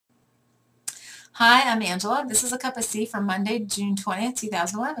Hi, I'm Angela. This is a cup of tea for Monday, June 20th,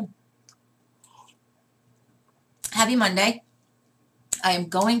 2011. Happy Monday. I am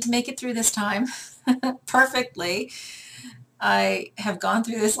going to make it through this time perfectly. I have gone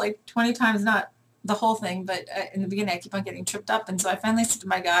through this like 20 times, not the whole thing, but in the beginning I keep on getting tripped up. And so I finally said to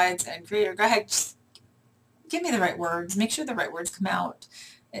my guides and creator, go ahead, just give me the right words. Make sure the right words come out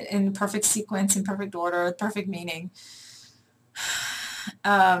in perfect sequence, in perfect order, perfect meaning.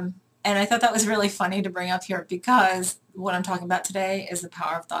 And I thought that was really funny to bring up here because what I'm talking about today is the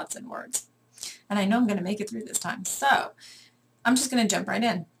power of thoughts and words. And I know I'm going to make it through this time. So I'm just going to jump right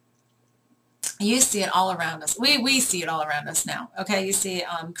in. You see it all around us. We see it all around us now. Okay, you see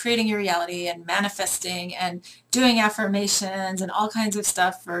creating your reality and manifesting and doing affirmations and all kinds of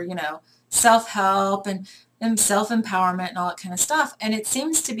stuff for, self-help and self-empowerment and all that kind of stuff. And it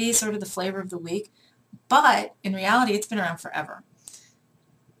seems to be sort of the flavor of the week, but in reality, it's been around forever.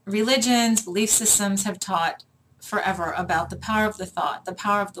 Religions, belief systems have taught forever about the power of the thought, the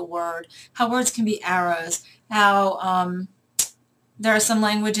power of the word, how words can be arrows, how there are some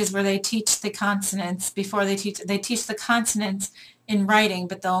languages where they teach the consonants before they teach the consonants in writing,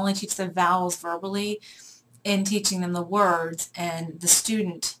 but they'll only teach the vowels verbally in teaching them the words, and the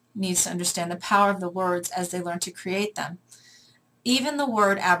student needs to understand the power of the words as they learn to create them. Even the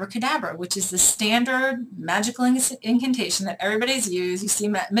word abracadabra, which is the standard magical incantation that everybody's used. You see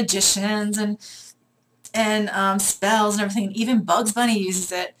magicians and spells and everything. Even Bugs Bunny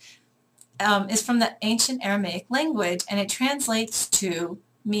uses it. Is from the ancient Aramaic language, and it translates to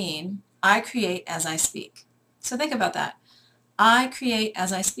mean, I create as I speak. So think about that. I create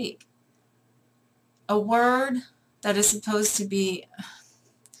as I speak. A word that is supposed to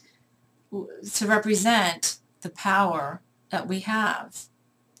represent the power that we have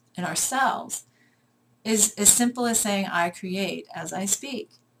in ourselves is as simple as saying, I create as I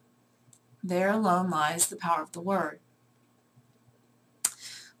speak. There alone lies the power of the word.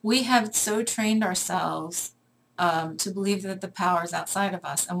 We have so trained ourselves to believe that the power is outside of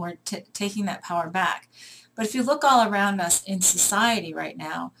us, and we're taking that power back. But if you look all around us in society right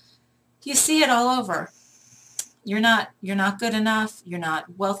now, you see it all over. You're not good enough, you're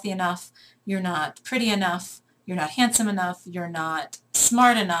not wealthy enough, you're not pretty enough, you're not handsome enough, you're not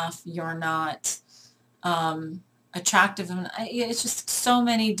smart enough, you're not attractive enough. It's just so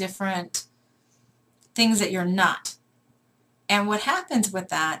many different things that you're not. And what happens with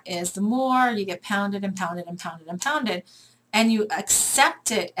that is the more you get pounded and pounded and pounded and pounded, and you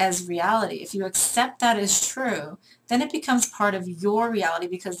accept it as reality, if you accept that as true, then it becomes part of your reality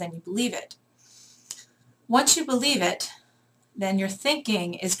because then you believe it. Once you believe it, then your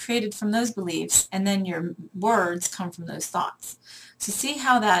thinking is created from those beliefs, and then your words come from those thoughts. So see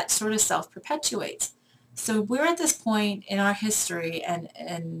how that sort of self-perpetuates. So we're at this point in our history and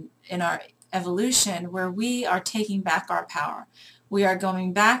in our evolution where we are taking back our power. We are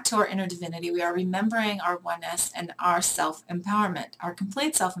going back to our inner divinity. We are remembering our oneness and our self-empowerment, our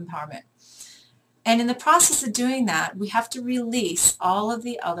complete self-empowerment. And in the process of doing that, we have to release all of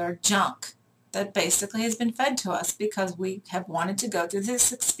the other junk that basically has been fed to us because we have wanted to go through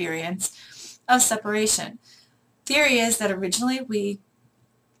this experience of separation. Theory is that originally we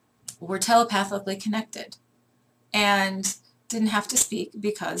were telepathically connected and didn't have to speak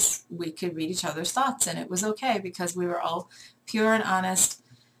because we could read each other's thoughts, and it was okay because we were all pure and honest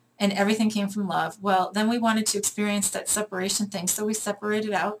and everything came from love. Well, then we wanted to experience that separation thing, so we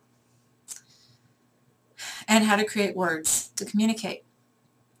separated out and how to create words to communicate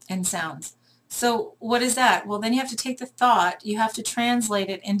and sounds. So what is that? Well, then you have to take the thought, you have to translate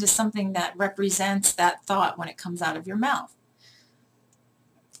it into something that represents that thought when it comes out of your mouth.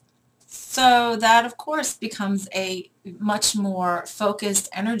 So that, of course, becomes a much more focused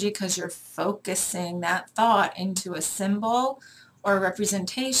energy because you're focusing that thought into a symbol or a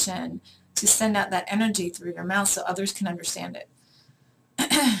representation to send out that energy through your mouth so others can understand it.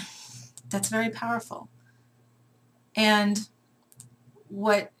 That's very powerful. And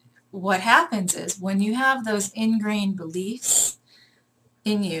what happens is when you have those ingrained beliefs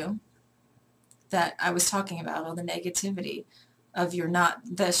in you that I was talking about, all the negativity of you're not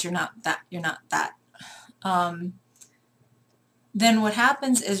this, you're not that, you're not that, then what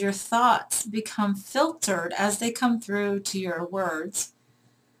happens is your thoughts become filtered as they come through to your words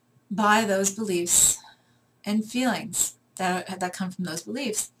by those beliefs and feelings that come from those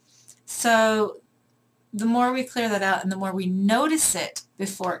beliefs. So the more we clear that out and the more we notice it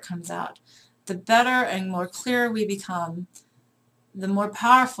before it comes out, the better and more clear we become, the more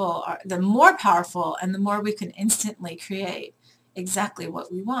powerful and the more we can instantly create exactly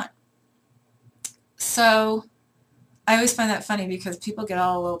what we want. So I always find that funny because people get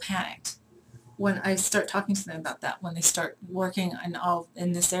all a little panicked when I start talking to them about that, when they start working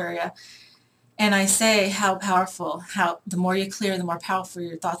in this area, and I say how powerful, how the more you clear, the more powerful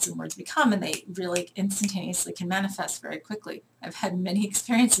your thoughts and words become, and they really instantaneously can manifest very quickly. I've had many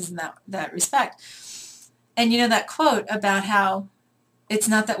experiences in that respect. And you know that quote about how it's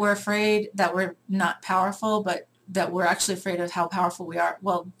not that we're afraid that we're not powerful, but that we're actually afraid of how powerful we are.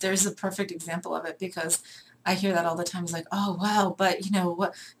 Well, there's a perfect example of it, because I hear that all the time. It's like, oh, wow, but you know,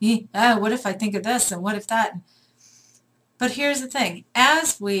 what if I think of this and what if that? But here's the thing.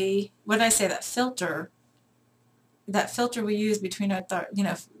 What did I say, that filter we use between our thoughts, you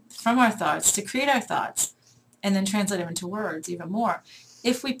know, from our thoughts to create our thoughts and then translate them into words even more.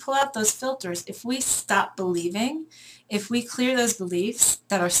 If we pull out those filters, if we stop believing, if we clear those beliefs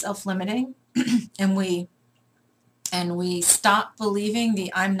that are self-limiting and we stop believing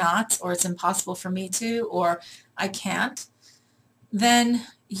the I'm not, or it's impossible for me to, or I can't, then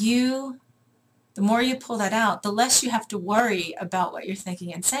the more you pull that out, the less you have to worry about what you're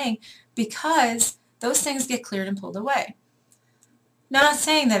thinking and saying, because those things get cleared and pulled away. Now, I'm not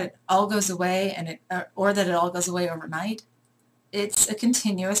saying that it all goes away or that it all goes away overnight. It's a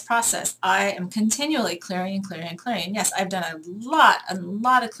continuous process. I am continually clearing and clearing and clearing. Yes, I've done a lot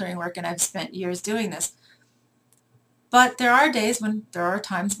of clearing work, and I've spent years doing this. But there are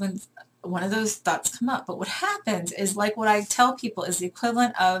times when one of those thoughts come up. But what happens is, like what I tell people is the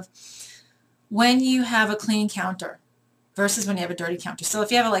equivalent of when you have a clean counter versus when you have a dirty counter. So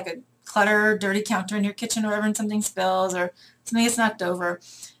if you have like a clutter, dirty counter in your kitchen or wherever, and something spills or something gets knocked over,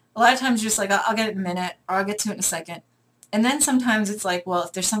 a lot of times you're just like, I'll get it in a minute, or I'll get to it in a second. And then sometimes it's like, well,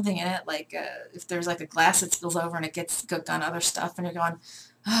 if there's something in it, like if there's like a glass that spills over and it gets cooked on other stuff, and you're going,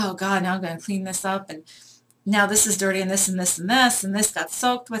 oh God, now I'm going to clean this up, and now this is dirty, and this and this and this, and this got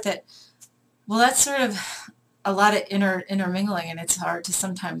soaked with it. Well, that's sort of a lot of intermingling, and it's hard to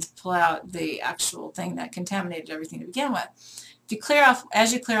sometimes pull out the actual thing that contaminated everything to begin with. If you clear off,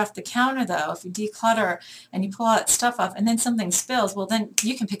 as you clear off the counter, though, if you declutter and you pull all that stuff off and then something spills, well, then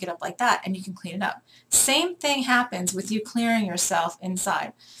you can pick it up like that and you can clean it up. Same thing happens with you clearing yourself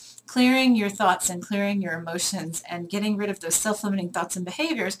inside, clearing your thoughts and clearing your emotions and getting rid of those self-limiting thoughts and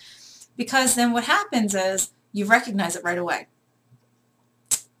behaviors, because then what happens is you recognize it right away.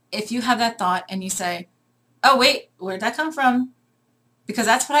 If you have that thought and you say, oh, wait, where'd that come from? Because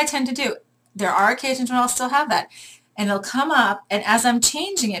that's what I tend to do. There are occasions when I'll still have that. And it'll come up, and as I'm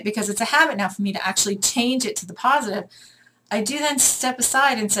changing it, because it's a habit now for me to actually change it to the positive, I do then step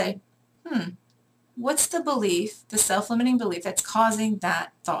aside and say, what's the belief, the self-limiting belief that's causing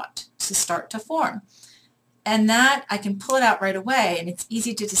that thought to start to form? And that I can pull it out right away, and it's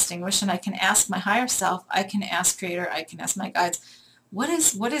easy to distinguish, and I can ask my higher self, I can ask Creator, I can ask my guides, what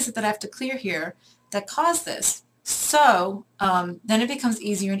is it that I have to clear here that caused this? So then it becomes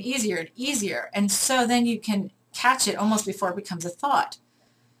easier and easier and easier, and so then you can catch it almost before it becomes a thought.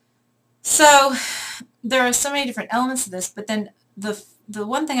 So there are so many different elements to this, but then the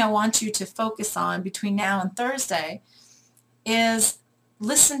one thing I want you to focus on between now and Thursday is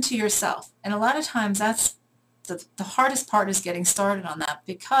listen to yourself. And a lot of times that's the hardest part, is getting started on that,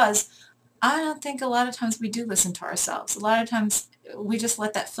 because I don't think a lot of times we do listen to ourselves. A lot of times we just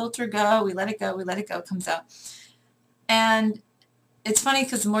let that filter go, we let it go, it comes out. And it's funny,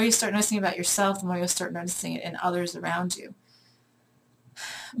 because the more you start noticing about yourself, the more you'll start noticing it in others around you.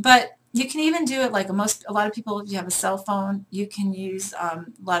 But you can even do it like a lot of people, if you have a cell phone, you can use, a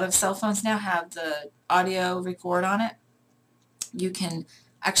lot of cell phones now have the audio record on it. You can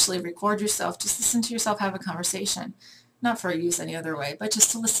actually record yourself, just listen to yourself have a conversation. Not for use any other way, but just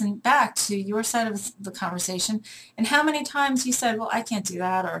to listen back to your side of the conversation, and how many times you said, well, I can't do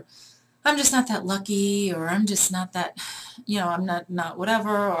that, or I'm just not that lucky, or I'm just not that, you know, I'm not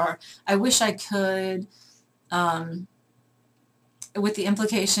whatever, or I wish I could, with the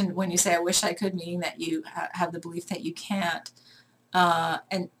implication when you say I wish I could, meaning that you have the belief that you can't,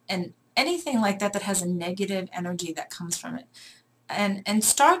 and anything like that that has a negative energy that comes from it. And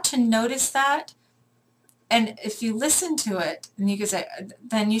start to notice that. And if you listen to it, and you can say,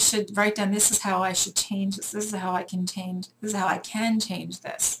 then you should write down, this is how I should change this. This is how I can change. This is how I can change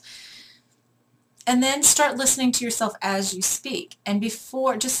this. And then start listening to yourself as you speak. And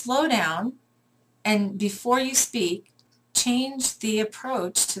just slow down. And before you speak, change the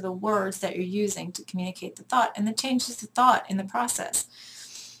approach to the words that you're using to communicate the thought. And then changes the thought in the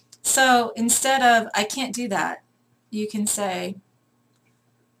process. So instead of, I can't do that, you can say,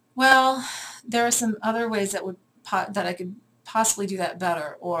 well, there are some other ways that I could possibly do that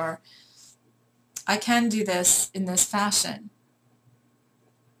better, or I can do this in this fashion.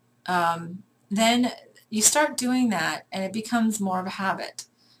 Then you start doing that, and it becomes more of a habit.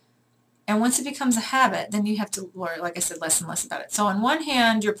 And once it becomes a habit, then you have to worry, like I said, less and less about it. So on one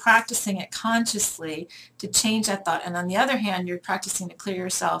hand, you're practicing it consciously to change that thought. And on the other hand, you're practicing to clear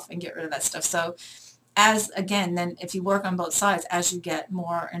yourself and get rid of that stuff. So again, then if you work on both sides, as you get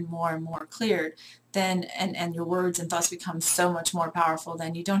more and more and more cleared, then, and your words and thoughts become so much more powerful,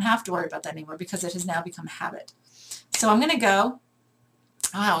 then you don't have to worry about that anymore because it has now become a habit. So I'm going to go.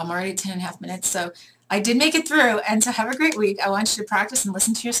 Wow, I'm already 10.5 minutes. So I did make it through, and so have a great week. I want you to practice and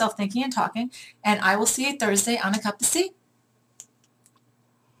listen to yourself thinking and talking, and I will see you Thursday on A Cup of Tea.